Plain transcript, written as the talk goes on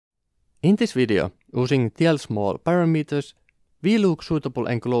In this video, using TL small parameters, we look suitable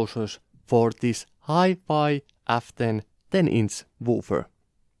enclosures for this HiVi F10 10-inch woofer.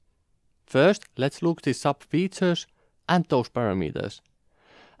 First, let's look the sub features and those parameters,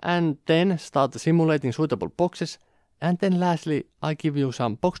 and then start simulating suitable boxes, and then lastly I give you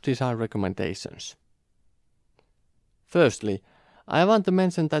some box design recommendations. Firstly, I want to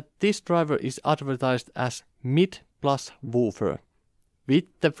mention that this driver is advertised as mid plus woofer, with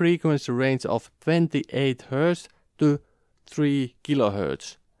the frequency range of 28 Hz to 3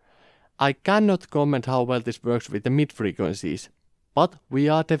 kHz. I cannot comment how well this works with the mid frequencies, but we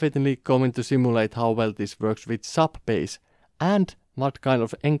are definitely going to simulate how well this works with sub bass and what kind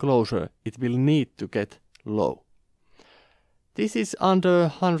of enclosure it will need to get low. This is under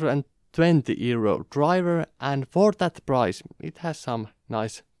 €120 driver, and for that price it has some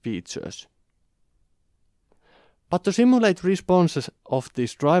nice features. But to simulate responses of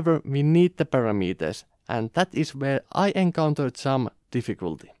this driver we need the parameters, and that is where I encountered some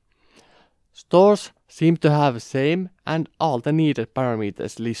difficulty. Stores seem to have same and all the needed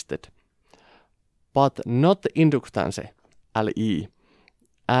parameters listed, but not the inductance LE.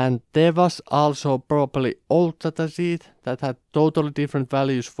 And there was also probably old datasheet that had totally different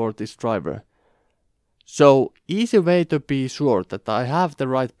values for this driver. So easy way to be sure that I have the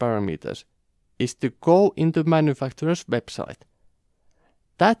right parameters is to go into manufacturer's website.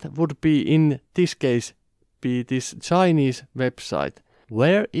 That would be in this case be this Chinese website,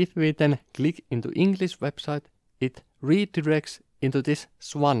 where if we then click into English website, it redirects into this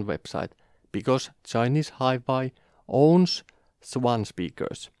Swan website, because Chinese HiVi owns Swan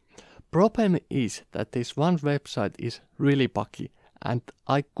speakers. Problem is that this Swan website is really buggy, and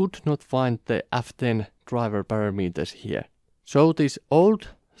I could not find the F10 driver parameters here. So this old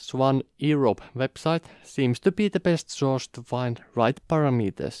Swan Europe website seems to be the best source to find right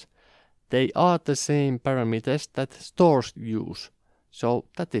parameters. They are the same parameters that stores use, so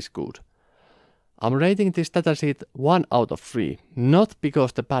that is good. I'm rating this datasheet 1 out of 3, not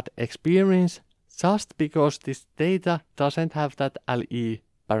because the bad experience, just because this data doesn't have that LE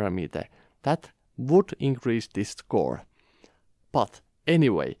parameter. That would increase this score. But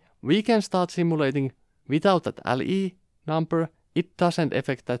anyway, we can start simulating without that LE number. It doesn't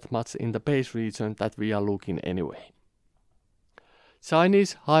affect that much in the bass region that we are looking anyway.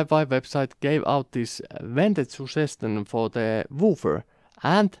 Chinese HiVi website gave out this vented suggestion for the woofer,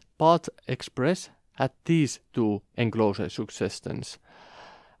 and Part Express had these two enclosure suggestions.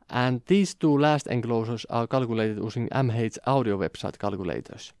 And these two last enclosures are calculated using MH Audio website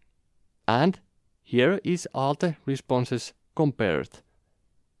calculators. And here is all the responses compared.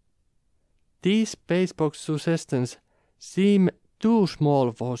 These bass box suggestions seem too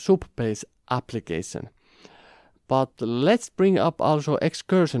small for sub-bass application. But let's bring up also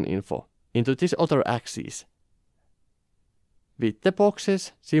excursion info into this other axis, with the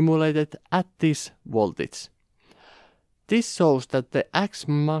boxes simulated at this voltage. This shows that the X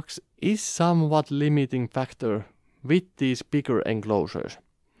max is somewhat limiting factor with these bigger enclosures.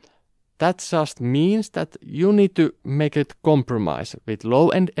 That just means that you need to make a compromise with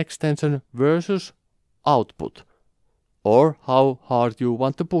low-end extension versus output, or how hard you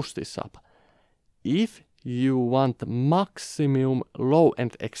want to push this up. If you want maximum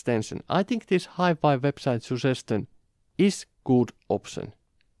low-end extension, I think this HiVi website suggestion is good option.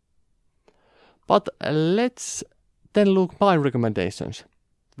 But let's then look my recommendations.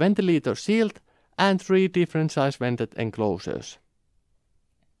 Ventilator sealed and 3 different size vented enclosures.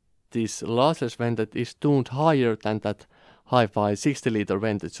 This largest vented is tuned higher than that HiVi 60-liter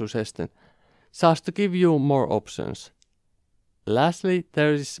vented suggestion, just to give you more options. Lastly,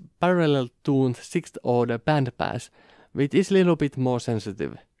 there is parallel tuned 6th order bandpass, which is a little bit more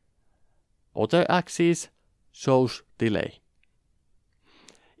sensitive. Other axis shows delay.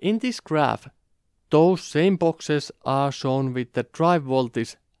 In this graph, those same boxes are shown with the drive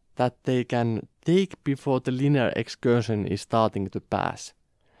voltage that they can take before the linear excursion is starting to pass.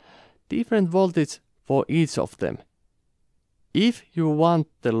 Different voltage for each of them. If you want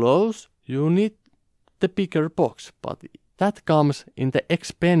the lows, you need the bigger box, but that comes in the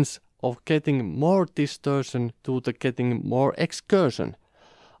expense of getting more distortion to the getting more excursion.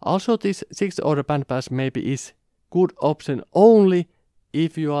 Also, this 6th order bandpass maybe is good option only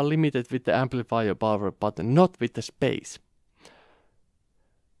if you are limited with the amplifier power but not with the space.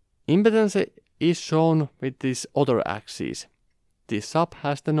 Impedance is shown with this other axis. This sub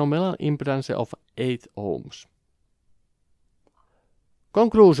has the nominal impedance of 8 ohms.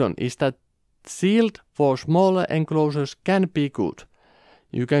 Conclusion is that sealed for smaller enclosures can be good.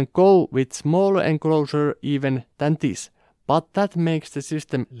 You can go with smaller enclosure even than this, but that makes the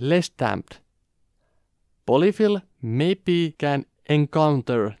system less damped. Polyfill maybe can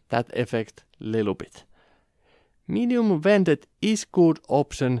encounter that effect a little bit. Medium vented is good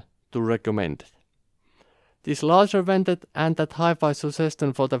option to recommend. This larger vented and that HiVi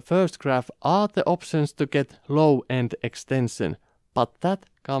suggestion for the first graph are the options to get low end extension, but that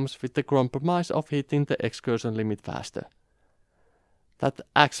comes with the compromise of hitting the excursion limit faster. That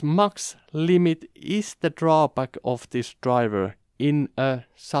X-max limit is the drawback of this driver in a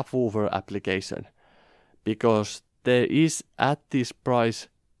subwoofer application, because there is at this price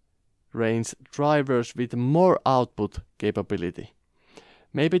range drivers with more output capability.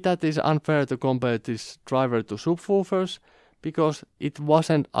 Maybe that is unfair to compare this driver to subwoofers, because it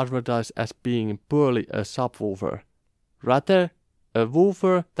wasn't advertised as being purely a subwoofer, rather a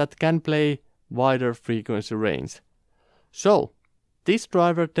woofer that can play wider frequency range. So, this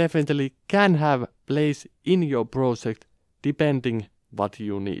driver definitely can have place in your project depending what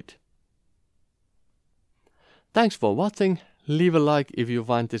you need. Thanks for watching, leave a like if you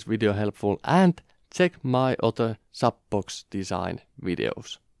find this video helpful and check my other subbox design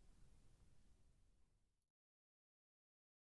videos.